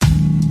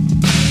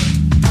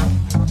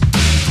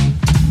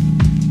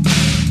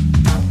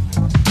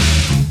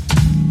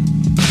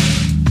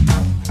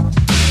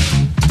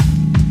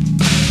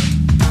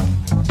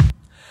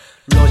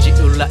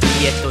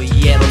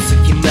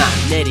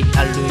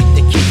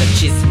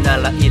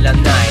らいらな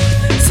い。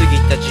過ぎ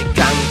た時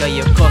間が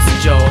よこ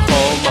す情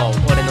報も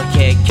俺の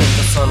経験と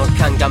その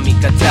鑑み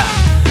方、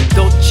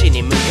どっち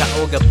に向か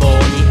おうが棒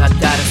に当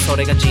たる。そ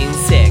れが人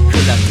生、暗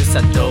く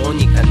さどう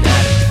にかなる。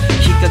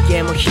日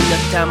陰も日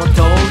向も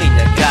通り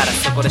ながら、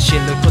そこで知る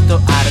こと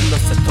あるの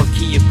さ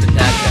時ゆく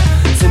中。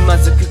つま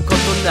ずくこと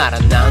なら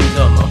何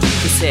度も、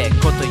くせえ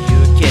こと言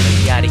うけど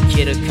やり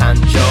きる感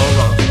情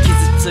論。傷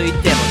つい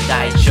ても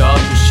大丈夫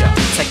しょ、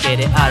酒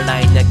で洗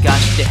い流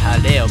して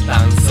晴れを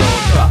伴奏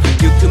か。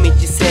行く道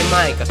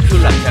狭いが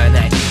暗か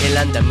ない、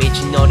選んだ道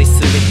のり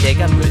全て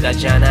が無駄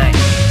じゃない。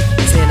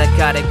背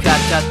中で語っ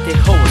て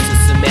歩を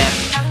進める、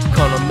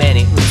この目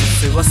に映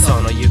すはそ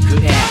の行方。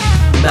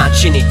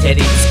街に照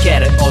りつけ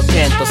るお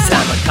天道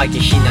様、影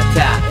ひな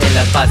た選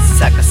ばず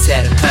咲か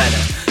せる花。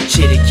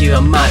散り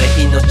際まで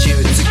命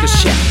美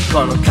しい、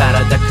この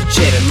体朽ち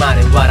るま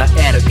で笑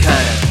えるかな。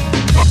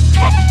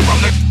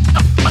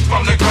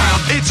From the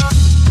ground, it's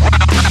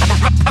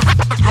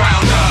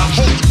ground up.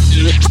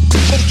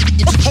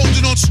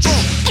 Holding on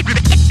strong.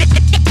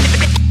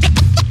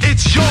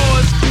 It's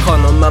yours. こ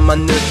のまま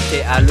塗っ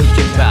て歩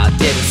けば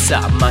出る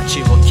さ、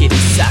街を切り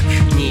裂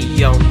く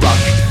246。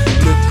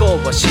向こ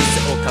うは静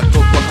岡、こ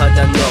こ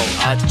肌の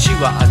あっち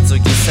は厚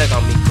木、相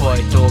模、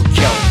越え東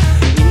京。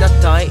田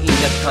舎田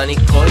舎に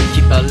恋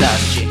気晴ら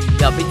し、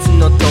やびつ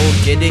の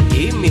峠で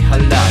意味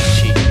晴ら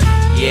し、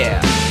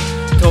yeah。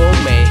透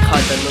明肌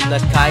の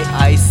中い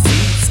アイス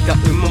使う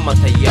もま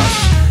たよし。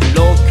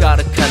ローカ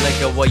ル神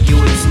奈川唯一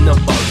の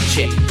盆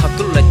地、隠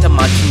れた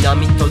街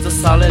並み閉ざ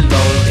されロン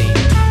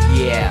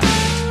リー、yeah。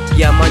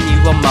山に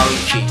はマン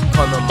キー、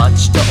この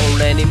街と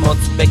俺に持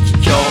つべき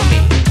興味。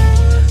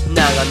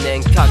長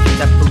年かけ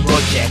たプロ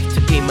ジェ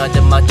クト、今で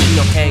街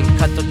の変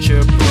化途中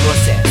プロ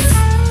セス。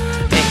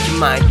駅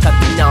前立て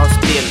直す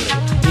ビル、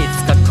い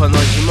つかこの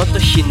地元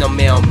日の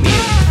目を見る。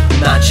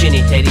街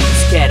に照り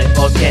つける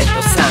お天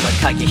道様、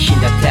影ひ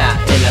なた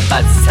選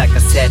ばず咲か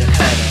せる花。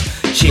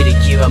散り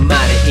際ま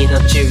で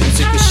命美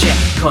しい、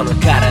この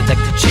体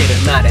朽ちる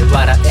まで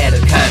笑える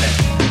かな。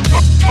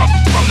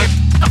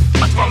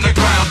From the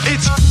ground,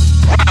 it's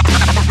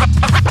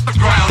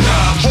ground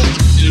up.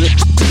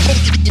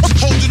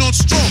 Holding on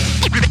strong.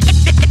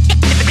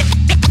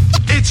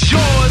 It's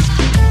yours.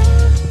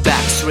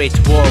 Backstreet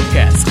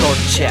Walkers、こっ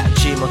ちは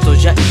地元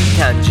じゃいい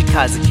感じ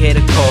片付け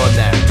るコー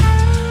ナー。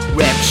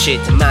レプシ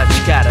ート街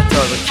から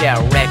届ける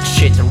レク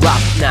シート、ラッ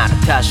プなら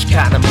確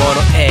かなもの。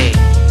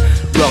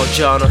路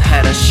上の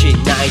話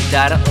泣い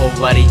たら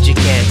終わり、事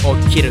件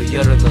起きる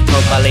夜の帳。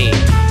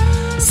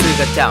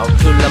姿を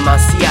くらま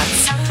すや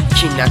つ、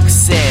きなく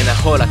せえな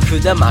ほら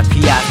管巻く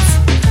や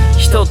つ。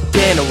人っ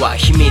てのは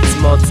秘密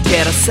もつ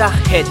けろさ、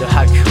ヘッド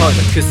吐くほど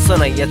クソ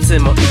なやつ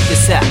もいて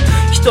さ。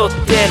人っ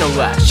ての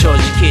は正直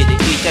で言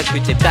いた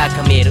くてバ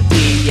カ見る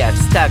いいや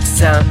つたく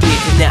さんいて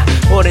な。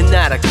俺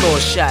ならこ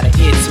うしゃれ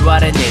偽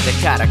れね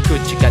え、だから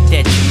口が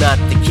出ちまっ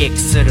てキック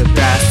するバ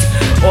ー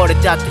ス。俺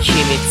だって秘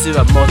密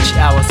は持ち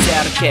合わせ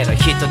るけど、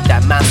人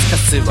騙すカ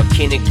スは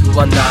気に食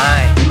わない。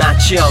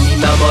街を見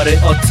守る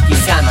お月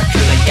様、暗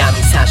闇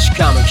差し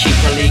込む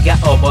光が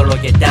おぼろ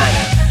げだな。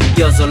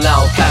夜空を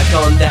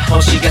囲んで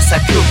星が咲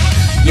く、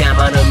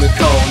山の向こ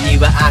うに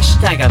は明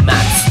日が待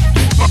つ。